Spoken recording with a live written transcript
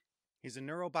He's a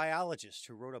neurobiologist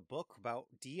who wrote a book about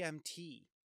DMT,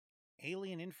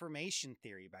 Alien Information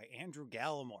Theory by Andrew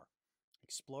Gallimore.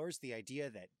 Explores the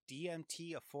idea that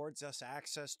DMT affords us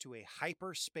access to a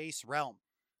hyperspace realm.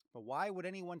 But why would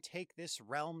anyone take this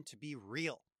realm to be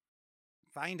real?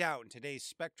 Find out in today's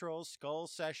Spectral Skull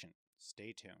session.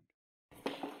 Stay tuned.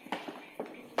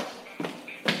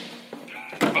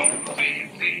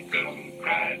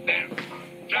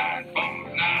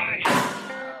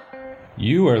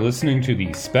 You are listening to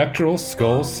the Spectral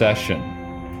Skull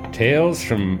Session, tales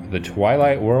from the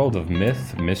twilight world of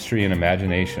myth, mystery, and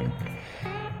imagination.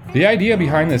 The idea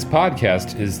behind this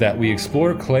podcast is that we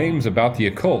explore claims about the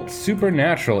occult,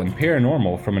 supernatural, and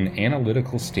paranormal from an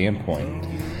analytical standpoint.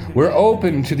 We're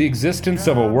open to the existence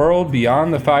of a world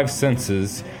beyond the five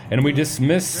senses, and we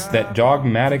dismiss that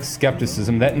dogmatic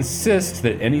skepticism that insists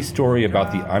that any story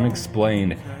about the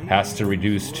unexplained has to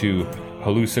reduce to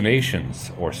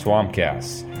hallucinations or swamp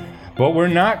gas. But we're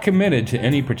not committed to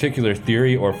any particular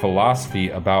theory or philosophy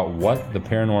about what the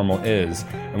paranormal is,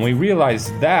 and we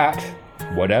realize that,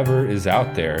 whatever is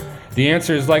out there, the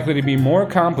answer is likely to be more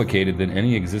complicated than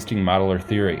any existing model or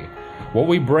theory. What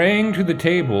we bring to the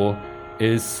table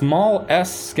is small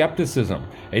s skepticism,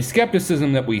 a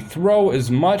skepticism that we throw as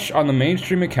much on the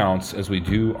mainstream accounts as we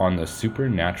do on the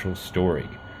supernatural story.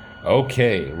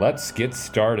 Okay, let's get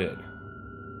started.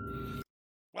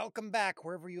 Welcome back,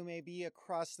 wherever you may be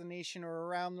across the nation or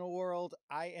around the world.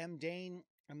 I am Dane,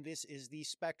 and this is the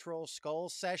Spectral Skull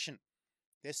Session.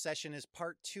 This session is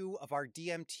part 2 of our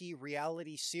DMT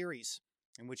reality series,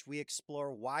 in which we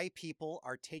explore why people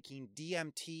are taking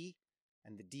DMT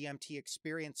and the DMT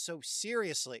experience so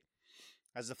seriously.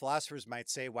 As the philosophers might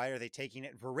say, why are they taking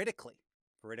it veridically?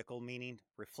 Veridical meaning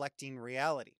reflecting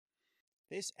reality.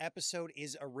 This episode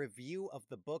is a review of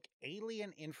the book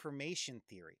Alien Information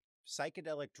Theory,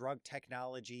 Psychedelic Drug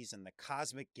Technologies and the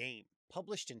Cosmic Game,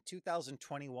 published in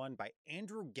 2021 by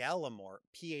Andrew Gallimore,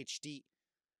 PhD.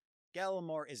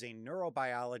 Gallimore is a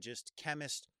neurobiologist,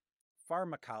 chemist,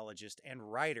 pharmacologist,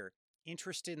 and writer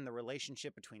interested in the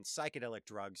relationship between psychedelic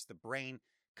drugs, the brain,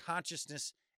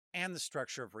 consciousness, and the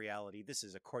structure of reality. This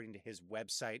is according to his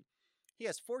website. He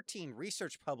has 14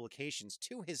 research publications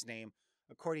to his name,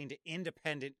 according to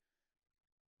independent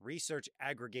research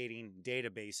aggregating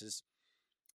databases.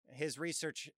 His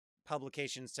research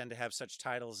publications tend to have such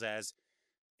titles as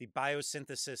The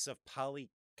Biosynthesis of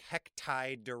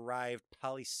Polypeptide-Derived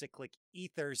Polycyclic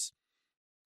Ethers.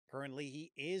 Currently,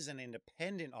 he is an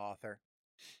independent author,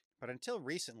 but until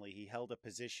recently, he held a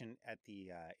position at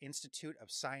the Institute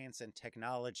of Science and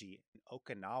Technology in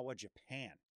Okinawa,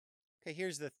 Japan. Okay,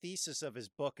 here's the thesis of his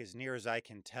book, as near as I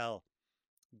can tell.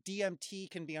 DMT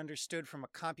can be understood from a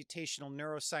computational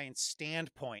neuroscience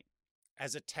standpoint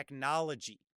as a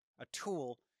technology, a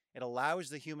tool. It allows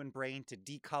the human brain to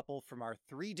decouple from our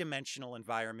three-dimensional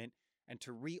environment and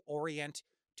to reorient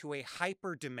to a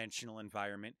hyperdimensional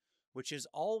environment, which is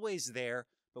always there,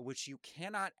 but which you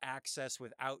cannot access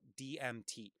without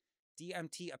DMT.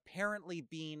 DMT apparently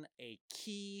being a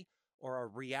key or a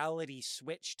reality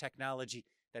switch technology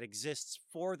that exists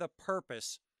for the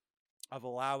purpose of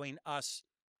allowing us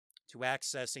to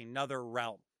access another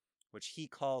realm, which he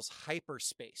calls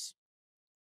hyperspace.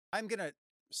 I'm going to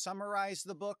summarize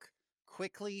the book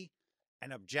quickly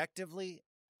and objectively,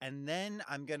 and then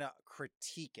I'm going to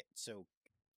critique it. So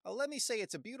let me say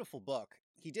it's a beautiful book.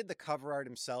 He did the cover art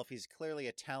himself. He's clearly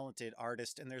a talented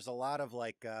artist, and there's a lot of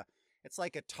it's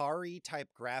like Atari type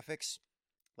graphics,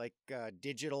 like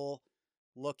digital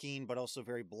looking, but also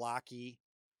very blocky.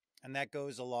 And that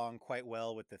goes along quite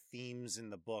well with the themes in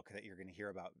the book that you're going to hear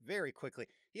about very quickly.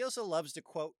 He also loves to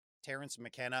quote Terence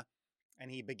McKenna,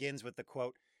 and he begins with the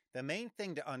quote, "The main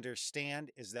thing to understand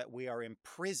is that we are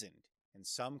imprisoned in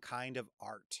some kind of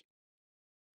art."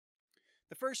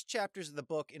 The first chapters of the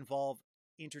book involve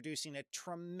introducing a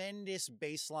tremendous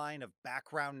baseline of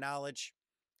background knowledge.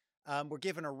 We're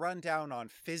given a rundown on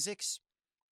physics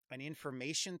and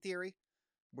information theory.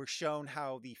 We're shown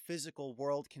how the physical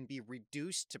world can be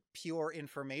reduced to pure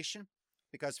information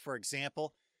because, for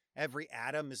example, every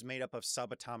atom is made up of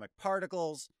subatomic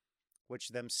particles, which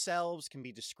themselves can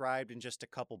be described in just a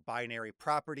couple binary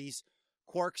properties.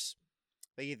 Quarks,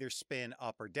 they either spin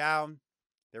up or down.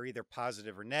 They're either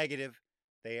positive or negative.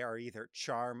 They are either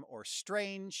charm or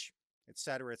strange,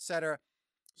 etc., etc.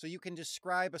 So you can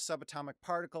describe a subatomic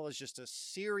particle as just a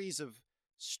series of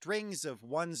strings of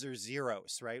ones or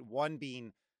zeros, right? One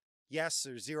being yes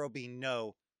or zero being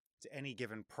no to any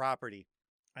given property.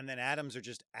 And then atoms are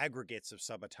just aggregates of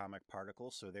subatomic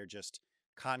particles, so they're just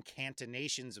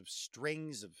concatenations of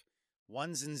strings of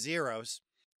ones and zeros.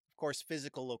 Of course,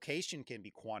 physical location can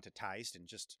be quantized and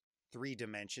just 3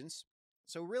 dimensions.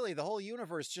 So really, the whole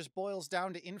universe just boils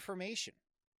down to information.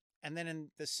 And then in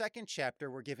the second chapter,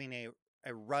 we're giving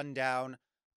a rundown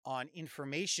on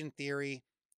information theory.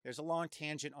 There's a long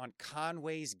tangent on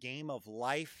Conway's Game of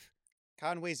Life.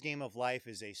 Conway's Game of Life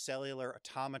is a cellular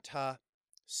automata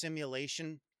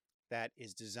simulation that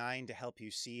is designed to help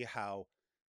you see how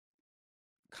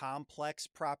complex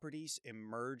properties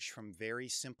emerge from very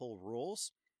simple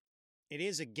rules. It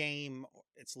is a game,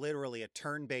 it's literally a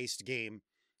turn-based game,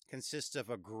 consists of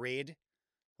a grid,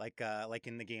 like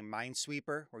in the game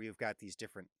Minesweeper, where you've got these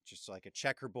different, just like a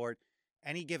checkerboard.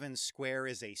 Any given square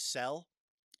is a cell.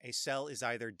 A cell is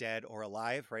either dead or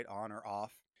alive, right, on or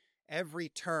off. Every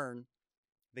turn,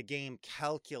 the game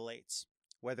calculates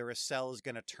whether a cell is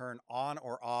going to turn on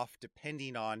or off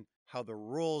depending on how the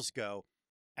rules go.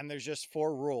 And there's just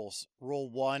 4 rules. Rule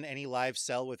 1, any live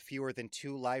cell with fewer than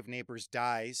 2 live neighbors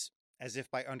dies, as if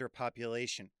by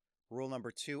underpopulation. Rule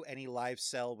number 2, any live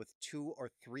cell with 2 or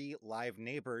 3 live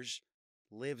neighbors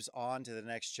lives on to the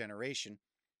next generation.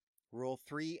 Rule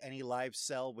 3, any live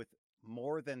cell with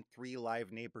more than 3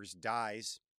 live neighbors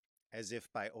dies, as if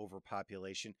by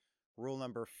overpopulation. Rule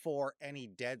number 4, any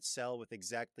dead cell with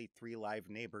exactly 3 live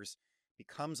neighbors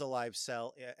becomes a live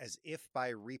cell as if by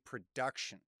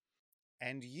reproduction.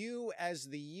 And you, as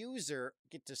the user,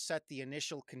 get to set the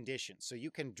initial conditions. So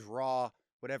you can draw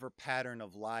whatever pattern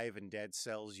of live and dead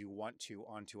cells you want to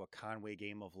onto a Conway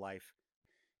Game of Life.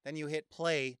 Then you hit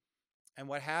play, and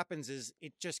what happens is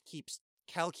it just keeps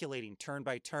calculating turn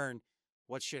by turn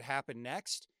what should happen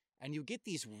next. And you get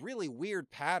these really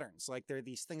weird patterns. Like there are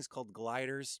these things called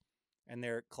gliders, and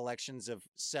they're collections of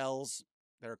cells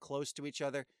that are close to each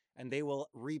other, and they will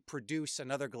reproduce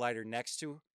another glider next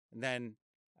to, and then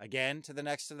again to the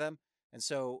next to them. And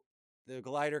so the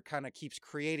glider kind of keeps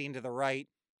creating to the right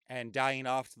and dying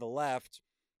off to the left,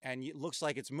 and it looks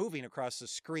like it's moving across the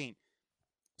screen.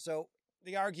 So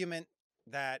the argument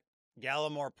that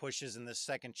Gallimore pushes in this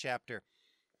second chapter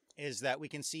is that we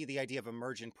can see the idea of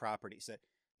emergent properties, that,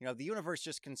 you know, the universe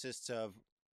just consists of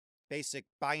basic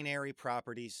binary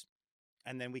properties,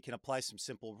 and then we can apply some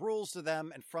simple rules to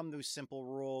them, and from those simple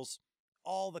rules,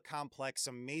 all the complex,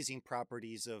 amazing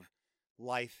properties of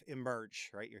life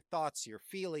emerge, right? Your thoughts, your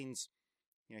feelings,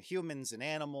 you know, humans and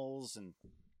animals and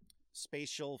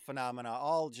spatial phenomena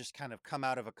all just kind of come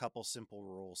out of a couple simple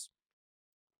rules.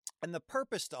 And the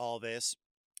purpose to all this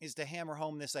is to hammer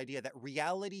home this idea that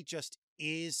reality just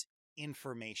is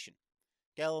information.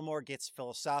 Gallimore gets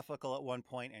philosophical at one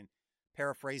point, and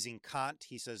paraphrasing Kant,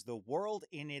 he says, the world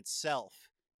in itself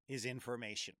is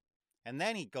information. And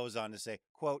then he goes on to say,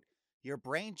 quote, your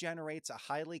brain generates a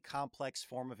highly complex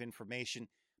form of information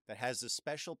that has the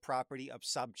special property of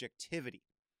subjectivity.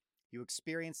 You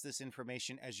experience this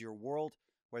information as your world,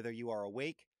 whether you are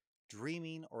awake,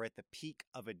 dreaming, or at the peak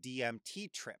of a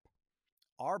DMT trip.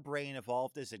 Our brain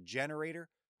evolved as a generator,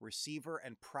 receiver,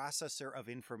 and processor of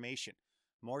information.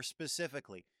 More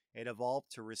specifically, it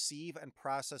evolved to receive and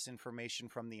process information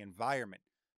from the environment,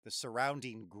 the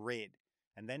surrounding grid,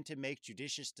 and then to make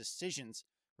judicious decisions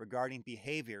regarding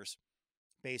behaviors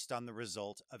based on the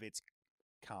result of its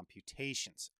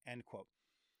computations, end quote.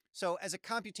 So as a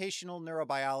computational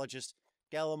neurobiologist,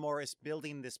 Gallimore is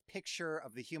building this picture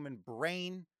of the human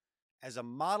brain as a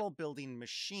model-building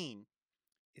machine.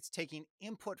 It's taking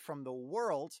input from the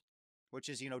world, which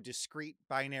is, you know, discrete,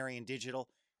 binary, and digital,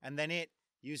 and then it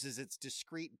uses its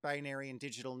discrete, binary, and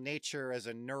digital nature as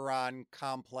a neuron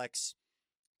complex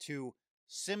to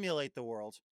simulate the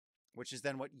world, which is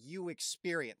then what you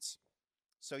experience.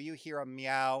 So you hear a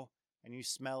meow, and you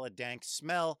smell a dank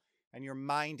smell, and your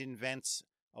mind invents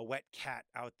a wet cat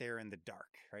out there in the dark,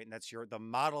 right? And that's the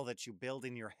model that you build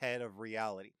in your head of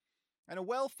reality. And a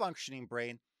well-functioning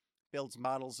brain builds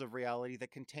models of reality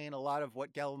that contain a lot of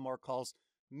what Gallimore calls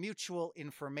mutual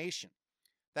information.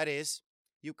 That is,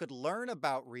 you could learn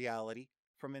about reality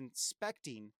from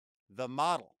inspecting the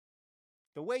model.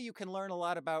 The way you can learn a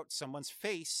lot about someone's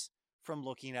face from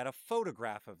looking at a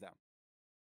photograph of them.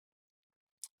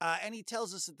 And he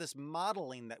tells us that this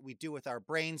modeling that we do with our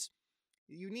brains,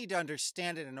 you need to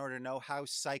understand it in order to know how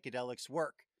psychedelics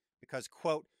work. Because,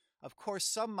 quote, of course,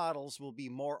 some models will be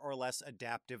more or less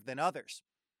adaptive than others,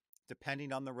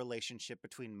 depending on the relationship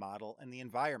between model and the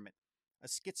environment. A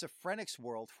schizophrenic's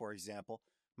world, for example,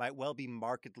 might well be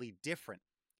markedly different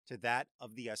to that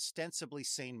of the ostensibly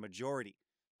sane majority.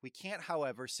 We can't,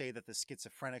 however, say that the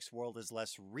schizophrenic's world is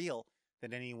less real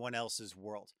than anyone else's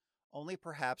world. Only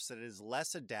perhaps that it is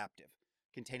less adaptive,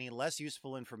 containing less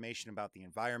useful information about the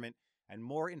environment and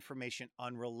more information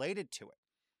unrelated to it.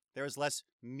 There is less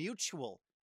mutual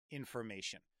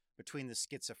information between the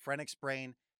schizophrenic's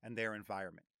brain and their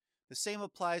environment. The same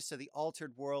applies to the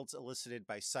altered worlds elicited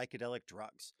by psychedelic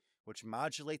drugs, which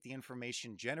modulate the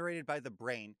information generated by the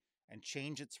brain and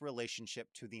change its relationship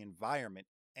to the environment.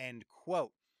 End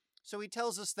quote. So he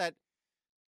tells us that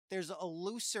there's a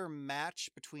looser match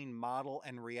between model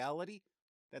and reality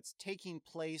that's taking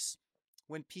place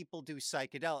when people do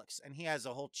psychedelics. And he has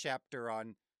a whole chapter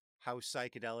on how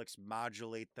psychedelics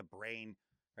modulate the brain,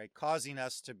 right? Causing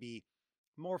us to be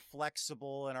more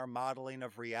flexible in our modeling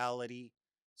of reality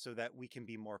so that we can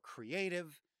be more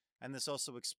creative. And this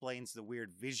also explains the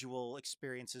weird visual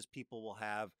experiences people will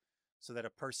have, so that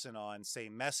a person on, say,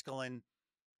 mescaline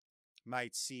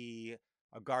might see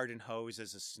a garden hose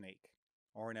as a snake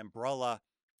or an umbrella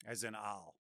as an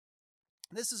owl.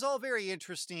 This is all very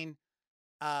interesting,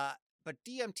 but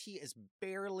DMT is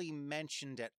barely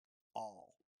mentioned at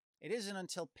all. It isn't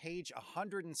until page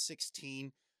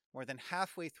 116, more than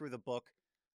halfway through the book,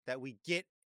 that we get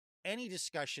any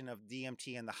discussion of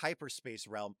DMT in the hyperspace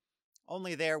realm.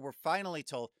 Only there, we're finally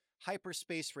told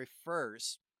hyperspace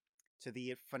refers to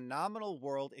the phenomenal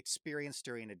world experienced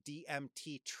during a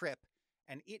DMT trip,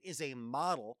 and it is a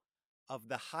model of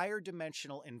the higher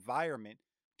dimensional environment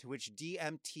to which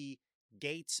DMT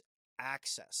gates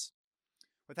access.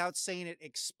 Without saying it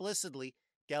explicitly,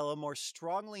 Gallo more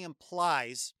strongly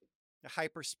implies that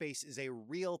hyperspace is a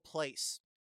real place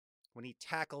when he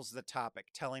tackles the topic,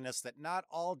 telling us that not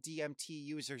all DMT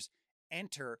users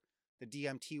enter the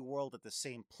DMT world at the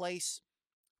same place.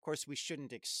 Of course, we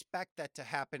shouldn't expect that to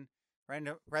happen.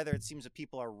 Rather, it seems that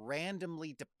people are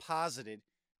randomly deposited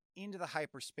into the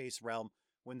hyperspace realm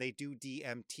when they do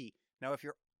DMT. Now, if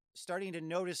you're starting to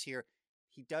notice here,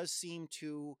 he does seem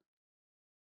to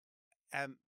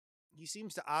he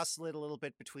seems to oscillate a little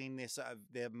bit between this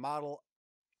the model.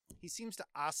 He seems to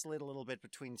oscillate a little bit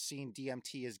between seeing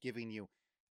DMT as giving you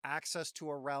access to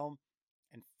a realm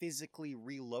and physically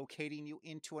relocating you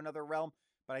into another realm.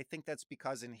 But I think that's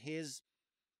because in his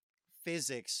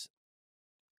physics,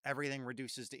 everything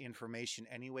reduces to information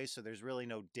anyway, so there's really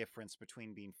no difference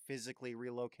between being physically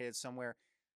relocated somewhere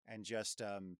and just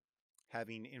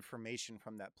having information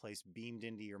from that place beamed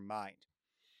into your mind.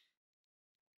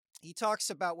 He talks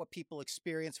about what people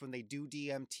experience when they do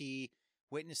DMT,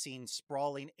 witnessing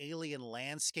sprawling alien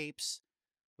landscapes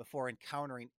before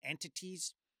encountering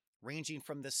entities ranging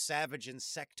from the savage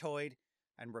insectoid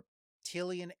and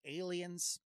reptilian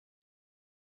aliens.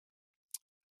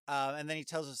 And then he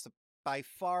tells us that by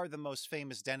far the most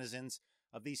famous denizens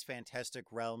of these fantastic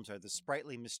realms are the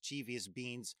sprightly, mischievous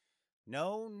beings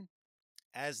known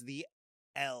as the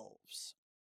elves.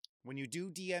 When you do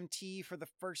DMT for the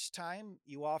first time,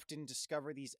 you often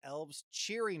discover these elves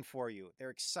cheering for you.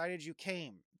 They're excited you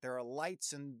came. There are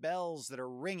lights and bells that are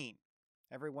ringing.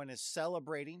 Everyone is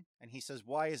celebrating, and he says,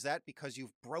 why is that? Because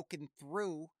you've broken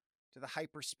through to the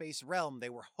hyperspace realm.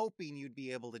 They were hoping you'd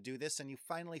be able to do this, and you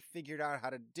finally figured out how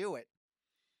to do it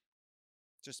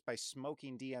just by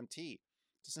smoking DMT.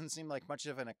 Doesn't seem like much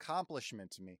of an accomplishment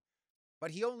to me.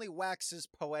 But he only waxes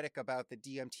poetic about the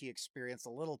DMT experience a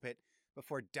little bit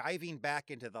before diving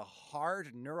back into the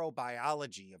hard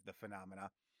neurobiology of the phenomena.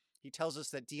 He tells us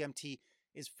that DMT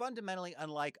is fundamentally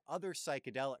unlike other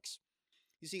psychedelics.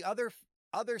 You see, other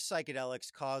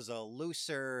psychedelics cause a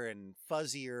looser and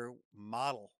fuzzier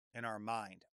model in our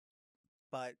mind.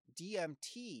 But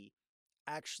DMT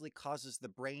actually causes the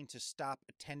brain to stop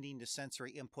attending to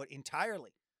sensory input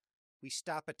entirely. We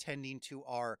stop attending to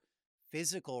our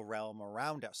physical realm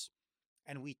around us,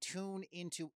 and we tune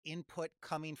into input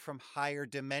coming from higher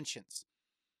dimensions.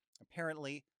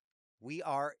 Apparently, we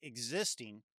are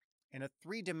existing in a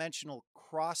three-dimensional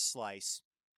cross-slice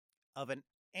of an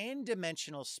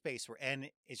n-dimensional space, where n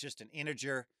is just an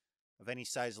integer of any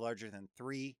size larger than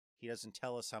 3. He doesn't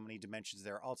tell us how many dimensions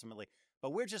there are ultimately,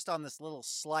 but we're just on this little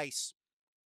slice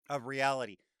of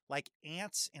reality, like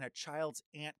ants in a child's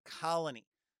ant colony.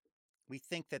 We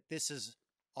think that this is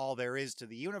all there is to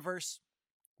the universe,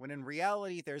 when in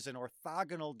reality there's an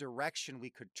orthogonal direction we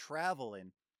could travel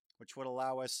in, which would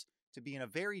allow us to be in a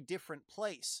very different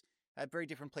place. That very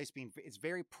different place being, it's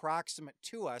very proximate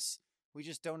to us. We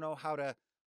just don't know how to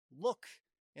look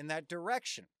in that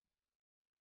direction.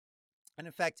 And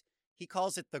in fact, he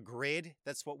calls it the grid.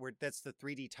 That's the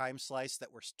 3D time slice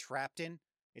that we're trapped in.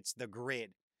 It's the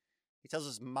grid. He tells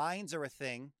us minds are a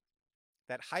thing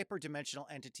that hyperdimensional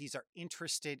entities are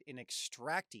interested in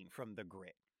extracting from the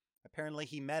grid. Apparently,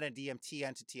 he met a DMT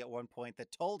entity at one point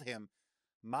that told him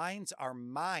minds are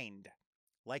mined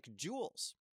like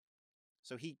jewels.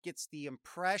 So he gets the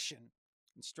impression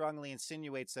and strongly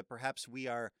insinuates that perhaps we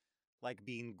are like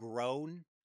being grown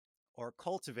or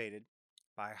cultivated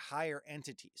by higher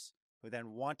entities who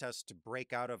then want us to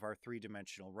break out of our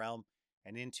three-dimensional realm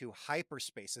and into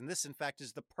hyperspace. And this, in fact,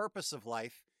 is the purpose of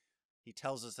life, he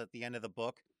tells us at the end of the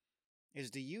book, is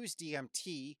to use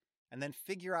DMT and then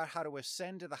figure out how to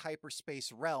ascend to the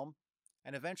hyperspace realm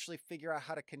and eventually figure out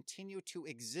how to continue to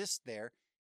exist there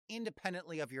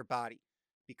independently of your body,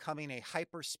 becoming a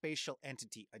hyperspatial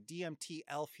entity, a DMT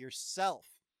elf yourself.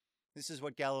 This is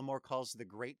what Gallimore calls the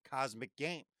Great Cosmic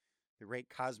Game. The Great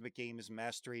Cosmic Game is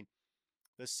mastering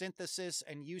the synthesis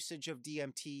and usage of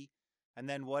DMT, and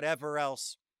then whatever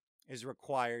else is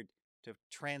required to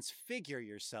transfigure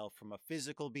yourself from a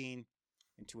physical being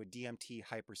into a DMT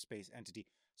hyperspace entity.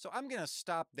 So I'm going to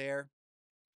stop there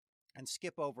and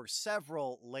skip over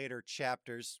several later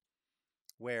chapters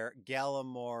where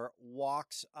Gallimore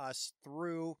walks us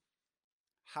through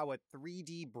how a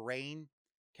 3D brain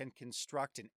can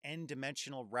construct an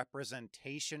n-dimensional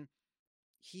representation.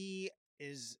 He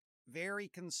is very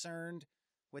concerned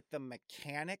with the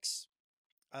mechanics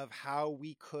of how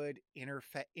we could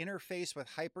interface with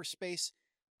hyperspace,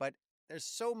 but there's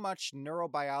so much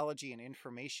neurobiology and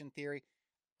information theory.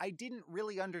 I didn't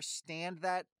really understand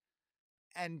that,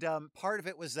 and part of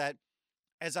it was that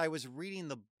as I was reading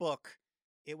the book,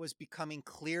 it was becoming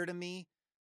clear to me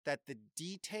that the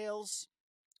details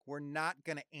were not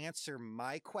going to answer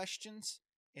my questions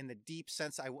in the deep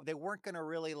sense. They weren't going to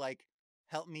really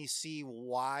help me see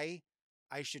why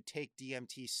I should take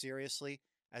DMT seriously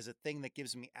as a thing that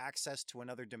gives me access to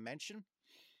another dimension.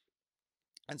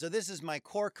 And so this is my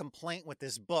core complaint with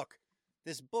this book.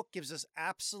 This book gives us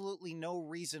absolutely no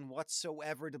reason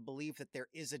whatsoever to believe that there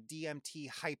is a DMT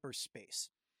hyperspace.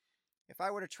 If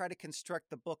I were to try to construct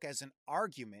the book as an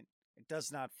argument, it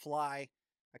does not fly.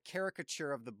 A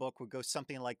caricature of the book would go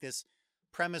something like this.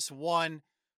 Premise 1,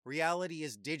 reality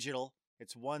is digital.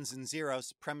 It's ones and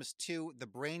zeros. Premise 2, the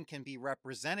brain can be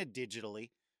represented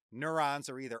digitally. Neurons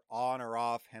are either on or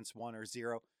off, hence 1 or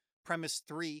 0. Premise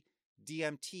 3,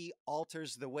 DMT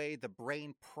alters the way the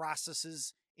brain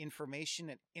processes information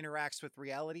and interacts with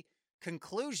reality.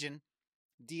 Conclusion,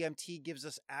 DMT gives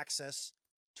us access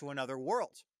to another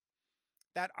world.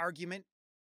 That argument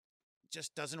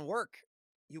just doesn't work.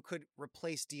 You could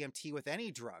replace DMT with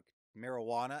any drug,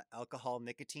 marijuana, alcohol,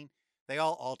 nicotine. They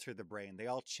all alter the brain. They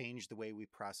all change the way we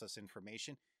process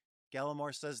information.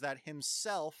 Gallimore says that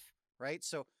himself, right?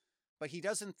 But he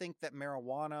doesn't think that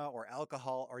marijuana or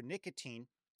alcohol or nicotine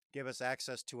give us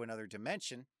access to another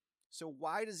dimension. So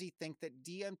why does he think that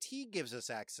DMT gives us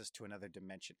access to another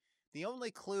dimension? The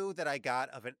only clue that I got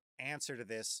of an answer to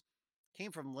this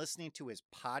came from listening to his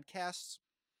podcasts.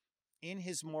 In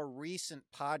his more recent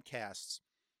podcasts,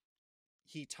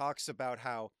 he talks about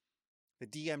how the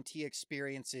DMT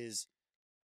experience is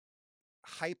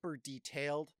hyper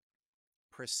detailed,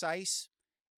 precise,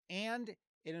 and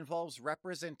it involves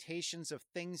representations of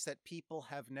things that people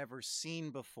have never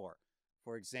seen before.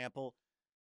 For example,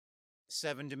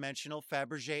 7-dimensional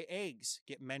Fabergé eggs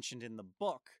get mentioned in the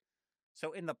book.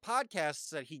 So in the podcasts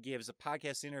that he gives, the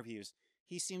podcast interviews,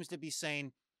 he seems to be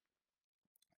saying,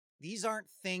 these aren't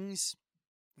things,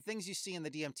 the things you see in the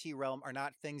DMT realm are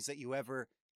not things that you ever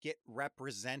get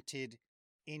represented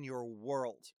in your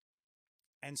world.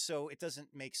 And so it doesn't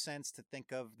make sense to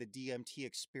think of the DMT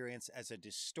experience as a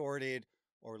distorted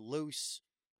or loose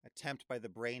attempt by the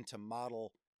brain to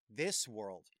model this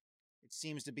world. It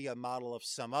seems to be a model of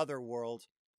some other world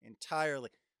entirely.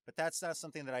 But that's not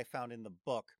something that I found in the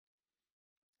book.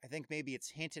 I think maybe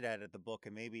it's hinted at the book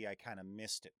and maybe I kind of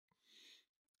missed it.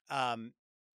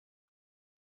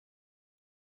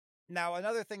 Now,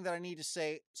 another thing that I need to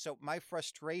say, so my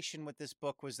frustration with this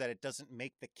book was that it doesn't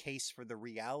make the case for the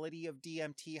reality of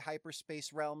DMT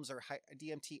hyperspace realms or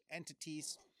DMT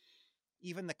entities.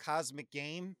 Even the cosmic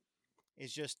game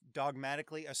is just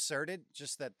dogmatically asserted,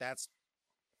 just that that's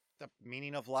the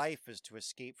meaning of life is to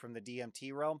escape from the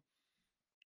DMT realm.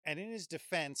 And in his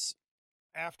defense,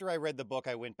 after I read the book,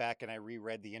 I went back and I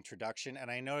reread the introduction,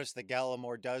 and I noticed that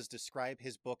Gallimore does describe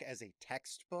his book as a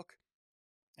textbook.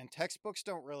 And textbooks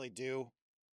don't really do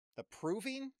the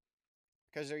proving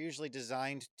because they're usually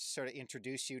designed to sort of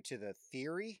introduce you to the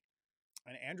theory.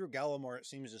 And Andrew Gallimore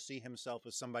seems to see himself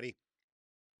as somebody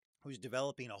who's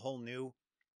developing a whole new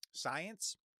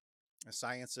science, a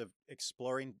science of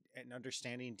exploring and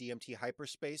understanding DMT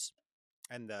hyperspace.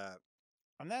 And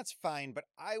that's fine, but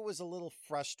I was a little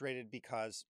frustrated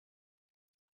because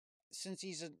since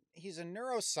he's a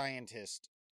neuroscientist,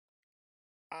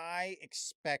 I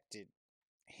expected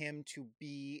him to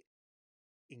be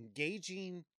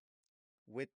engaging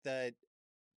with the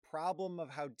problem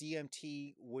of how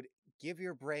DMT would give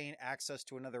your brain access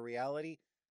to another reality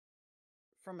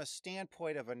from a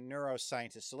standpoint of a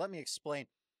neuroscientist. So let me explain.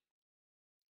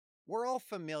 We're all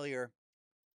familiar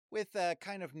with a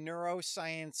kind of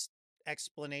neuroscience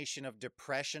explanation of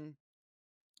depression.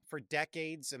 For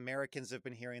decades, Americans have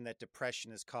been hearing that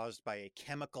depression is caused by a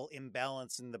chemical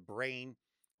imbalance in the brain.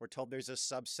 We're told there's a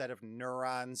subset of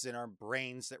neurons in our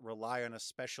brains that rely on a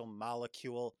special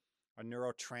molecule, a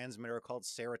neurotransmitter called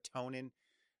serotonin.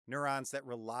 Neurons that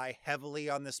rely heavily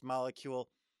on this molecule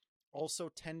also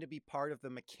tend to be part of the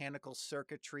mechanical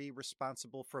circuitry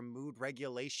responsible for mood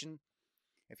regulation.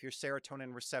 If your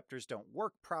serotonin receptors don't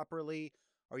work properly,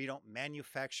 or you don't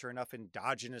manufacture enough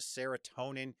endogenous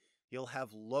serotonin, you'll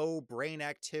have low brain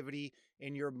activity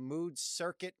in your mood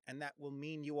circuit, and that will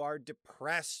mean you are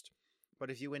depressed. But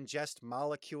if you ingest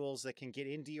molecules that can get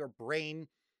into your brain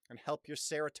and help your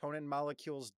serotonin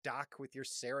molecules dock with your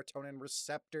serotonin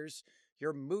receptors,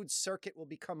 your mood circuit will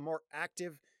become more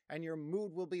active and your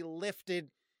mood will be lifted.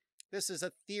 This is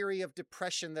a theory of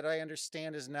depression that I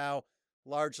understand is now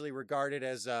largely regarded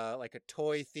as like a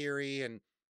toy theory and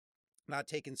not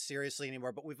taken seriously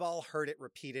anymore, but we've all heard it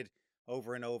repeated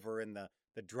over and over in the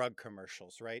drug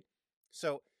commercials, right?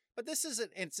 So, but this is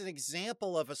it's an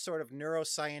example of a sort of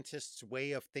neuroscientist's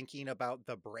way of thinking about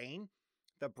the brain.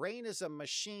 The brain is a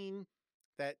machine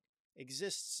that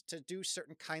exists to do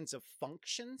certain kinds of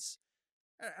functions.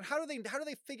 And how do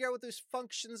they figure out what those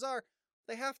functions are?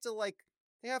 They have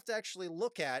to actually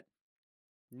look at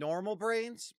normal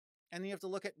brains, and then you have to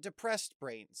look at depressed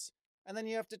brains. And then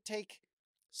you have to take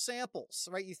samples,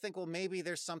 right? You think, well, maybe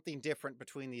there's something different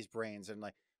between these brains. And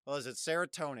like, well, is it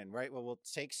serotonin, right? Well, we'll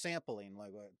take sampling,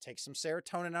 like take some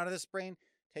serotonin out of this brain,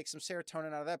 take some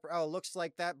serotonin out of that. Oh, it looks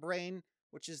like that brain,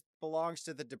 which belongs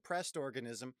to the depressed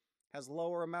organism, has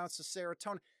lower amounts of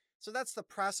serotonin. So that's the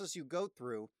process you go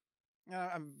through.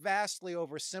 I'm vastly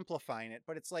oversimplifying it,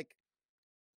 but it's like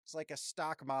a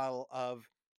stock model of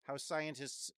how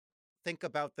scientists think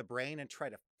about the brain and try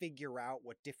to figure out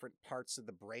what different parts of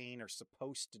the brain are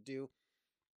supposed to do.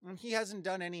 And he hasn't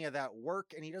done any of that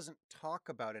work, and he doesn't talk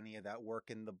about any of that work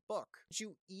in the book. Did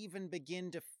you even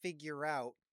begin to figure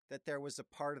out that there was a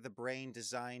part of the brain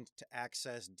designed to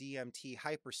access DMT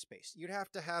hyperspace? You'd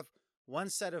have to have one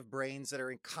set of brains that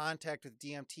are in contact with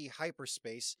DMT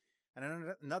hyperspace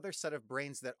and another set of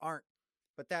brains that aren't.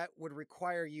 But that would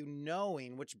require you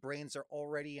knowing which brains are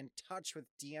already in touch with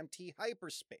DMT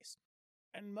hyperspace.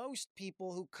 And most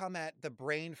people who come at the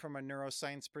brain from a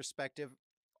neuroscience perspective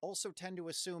also tend to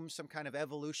assume some kind of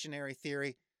evolutionary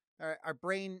theory. Our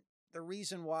brain, the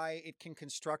reason why it can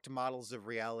construct models of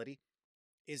reality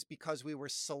is because we were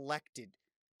selected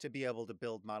to be able to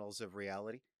build models of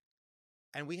reality.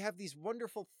 And we have these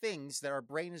wonderful things that our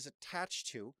brain is attached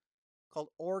to called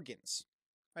organs,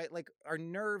 right? Like our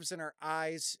nerves and our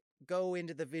eyes go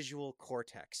into the visual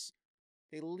cortex.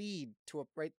 They lead to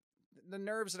the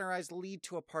nerves in our eyes lead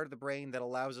to a part of the brain that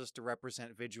allows us to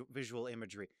represent visual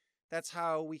imagery. That's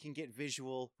how we can get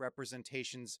visual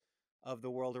representations of the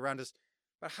world around us.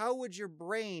 But how would your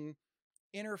brain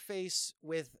interface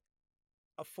with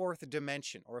a fourth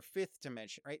dimension or a fifth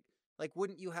dimension, right? Like,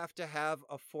 wouldn't you have to have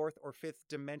a fourth or fifth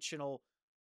dimensional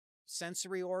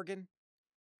sensory organ?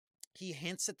 He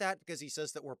hints at that because he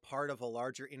says that we're part of a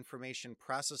larger information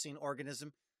processing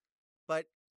organism, but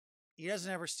he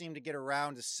doesn't ever seem to get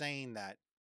around to saying that.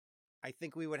 I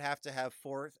think we would have to have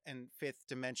fourth and fifth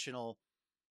dimensional,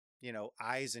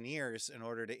 eyes and ears in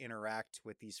order to interact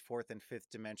with these fourth and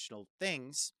fifth dimensional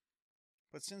things.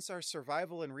 But since our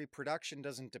survival and reproduction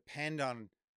doesn't depend on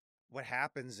what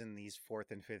happens in these fourth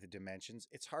and fifth dimensions,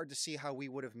 it's hard to see how we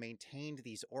would have maintained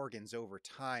these organs over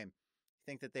time. I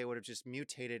think that they would have just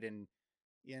mutated and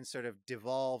sort of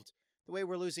devolved the way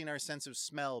we're losing our sense of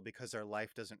smell because our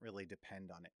life doesn't really depend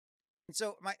on it. And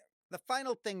so the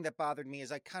final thing that bothered me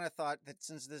is I kind of thought that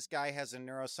since this guy has a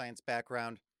neuroscience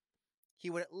background, he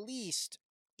would at least,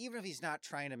 even if he's not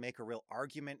trying to make a real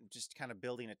argument, just kind of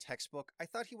building a textbook, I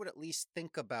thought he would at least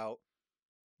think about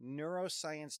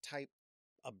neuroscience type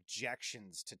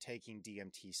objections to taking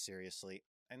DMT seriously.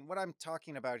 And what I'm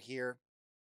talking about here,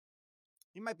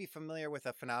 you might be familiar with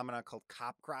a phenomenon called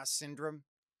Capgras syndrome.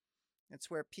 It's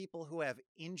where people who have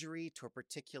injury to a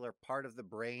particular part of the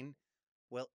brain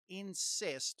will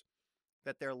insist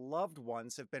that their loved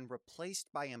ones have been replaced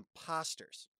by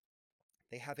imposters.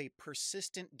 They have a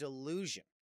persistent delusion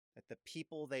that the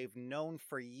people they've known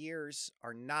for years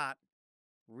are not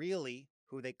really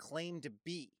who they claim to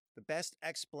be. The best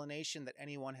explanation that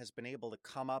anyone has been able to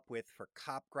come up with for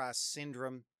Capgras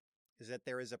syndrome is that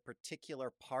there is a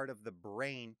particular part of the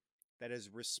brain that is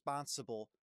responsible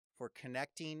for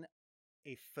connecting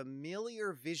a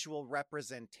familiar visual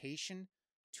representation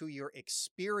to your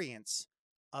experience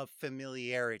of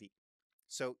familiarity.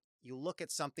 So you look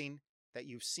at something that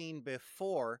you've seen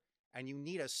before and you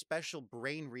need a special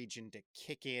brain region to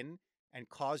kick in and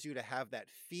cause you to have that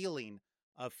feeling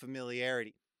of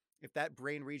familiarity. If that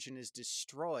brain region is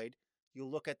destroyed, you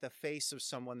look at the face of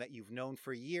someone that you've known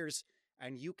for years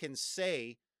and you can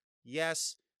say,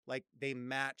 yes, like they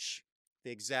match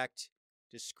the exact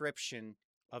description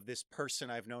of this person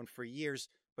I've known for years,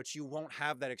 but you won't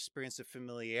have that experience of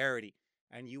familiarity,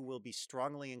 and you will be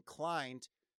strongly inclined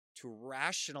to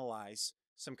rationalize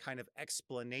some kind of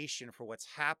explanation for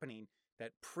what's happening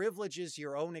that privileges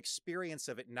your own experience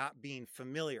of it not being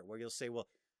familiar, where you'll say, well,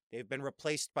 they've been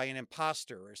replaced by an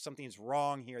imposter, or something's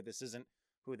wrong here. This isn't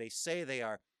who they say they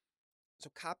are. So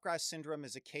Capgras syndrome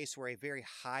is a case where a very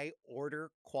high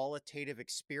order qualitative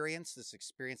experience, this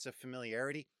experience of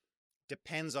familiarity,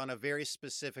 depends on a very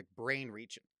specific brain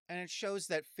region. And it shows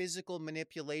that physical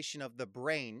manipulation of the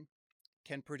brain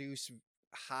can produce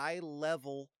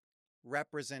high-level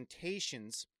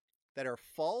representations that are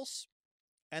false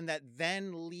and that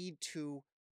then lead to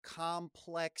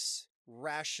complex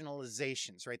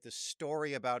rationalizations, right? The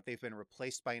story about they've been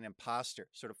replaced by an imposter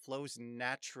sort of flows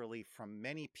naturally from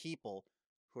many people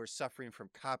who are suffering from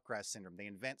Capgras syndrome. They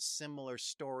invent similar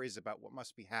stories about what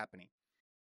must be happening.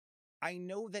 I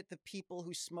know that the people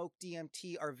who smoke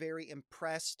DMT are very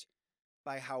impressed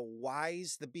by how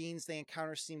wise the beings they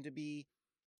encounter seem to be,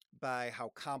 by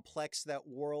how complex that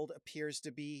world appears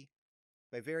to be,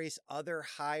 by various other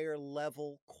higher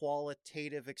level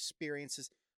qualitative experiences.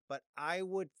 But I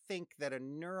would think that a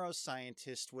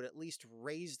neuroscientist would at least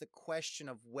raise the question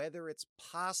of whether it's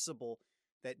possible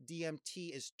that DMT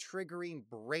is triggering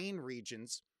brain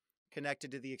regions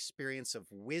connected to the experience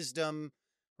of wisdom,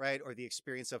 right? Or the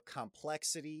experience of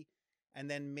complexity.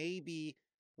 And then maybe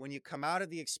when you come out of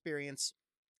the experience,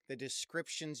 the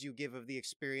descriptions you give of the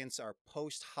experience are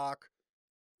post hoc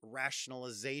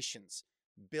rationalizations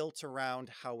built around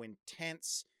how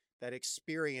intense that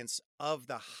experience of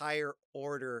the higher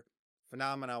order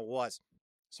phenomena was.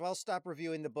 So I'll stop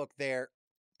reviewing the book there.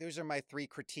 Those are my 3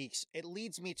 critiques. It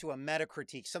leads me to a meta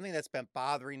critique, something that's been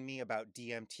bothering me about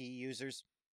DMT users.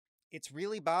 It's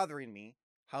really bothering me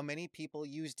how many people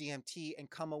use DMT and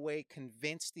come away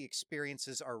convinced the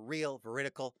experiences are real,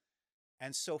 veridical,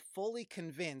 and so fully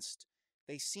convinced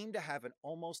they seem to have an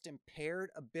almost impaired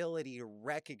ability to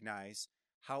recognize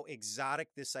how exotic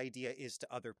this idea is to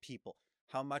other people,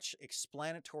 how much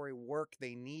explanatory work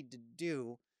they need to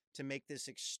do to make this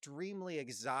extremely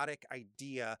exotic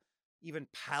idea even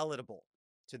palatable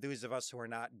to those of us who are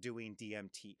not doing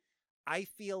DMT. I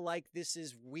feel like this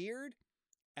is weird,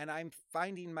 and I'm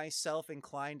finding myself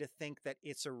inclined to think that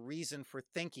it's a reason for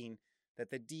thinking that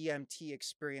the DMT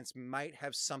experience might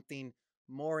have something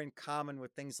more in common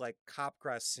with things like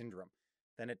Capgras syndrome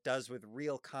than it does with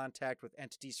real contact with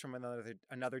entities from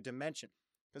another dimension.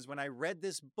 Because when I read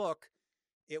this book,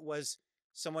 it was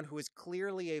someone who is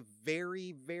clearly a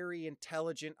very, very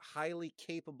intelligent, highly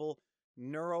capable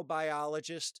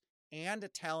neurobiologist and a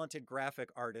talented graphic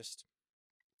artist.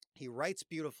 He writes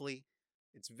beautifully.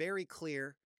 It's very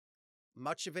clear.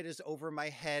 Much of it is over my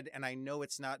head, and I know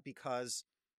it's not because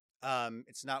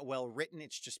it's not well written.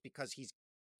 It's just because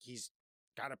he's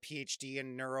got a PhD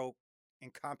in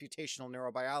computational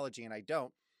neurobiology, and I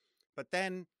don't. But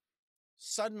then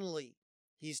suddenly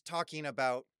he's talking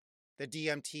about the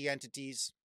DMT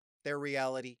entities, their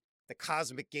reality. The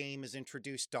cosmic game is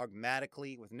introduced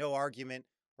dogmatically with no argument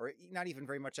or not even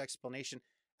very much explanation.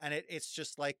 And it's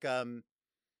just like,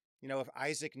 if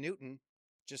Isaac Newton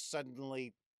just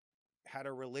suddenly had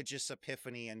a religious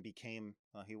epiphany and became,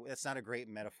 that's not a great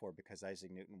metaphor because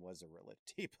Isaac Newton was a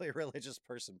deeply religious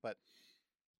person, but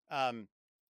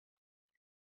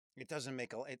it doesn't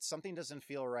something doesn't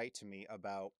feel right to me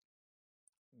about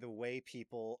the way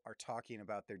people are talking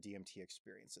about their DMT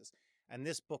experiences. And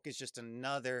this book is just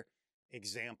another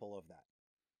example of that.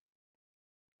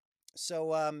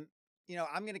 So, I'm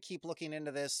going to keep looking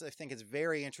into this. I think it's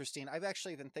very interesting. I've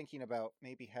actually been thinking about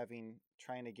maybe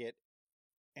trying to get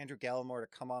Andrew Gallimore to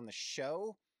come on the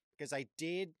show, because I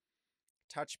did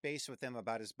touch base with him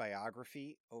about his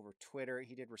biography over Twitter.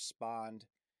 He did respond.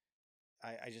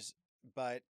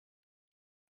 But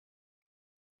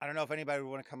I don't know if anybody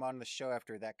would want to come on the show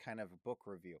after that kind of a book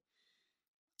review.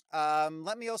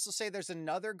 Let me also say there's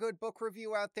another good book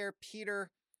review out there. Peter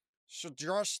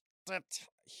Sjöstedt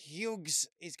Hughes.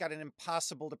 He's got an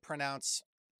impossible to pronounce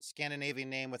Scandinavian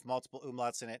name with multiple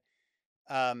umlauts in it.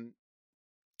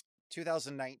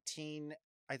 2019.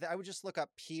 I would just look up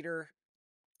Peter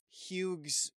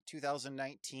Hughes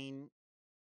 2019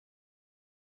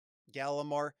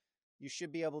 Gallimore. You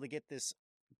should be able to get this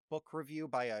book review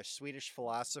by a Swedish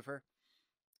philosopher,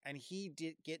 and he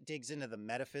digs into the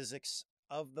metaphysics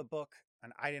of the book.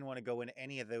 And I didn't want to go into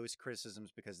any of those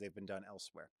criticisms because they've been done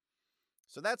elsewhere.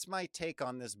 So that's my take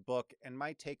on this book. And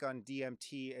my take on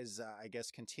DMT is, I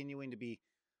guess, continuing to be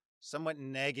somewhat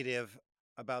negative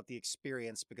about the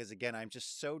experience because, again, I'm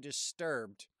just so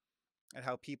disturbed at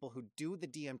how people who do the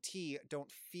DMT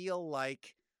don't feel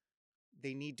like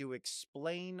they need to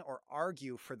explain or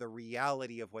argue for the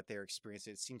reality of what they're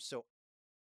experiencing. It seems so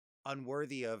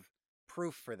unworthy of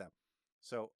proof for them.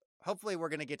 So hopefully we're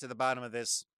going to get to the bottom of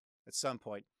this at some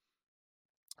point.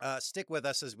 Stick with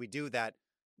us as we do that.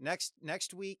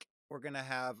 Next week, we're going to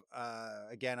have,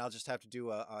 again, I'll just have to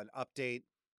do an update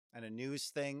and a news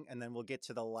thing, and then we'll get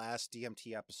to the last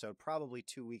DMT episode probably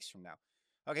 2 weeks from now.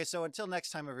 Okay, so until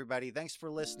next time, everybody, thanks for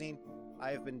listening.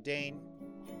 I have been Dane.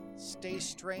 Stay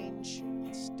strange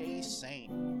and stay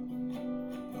sane.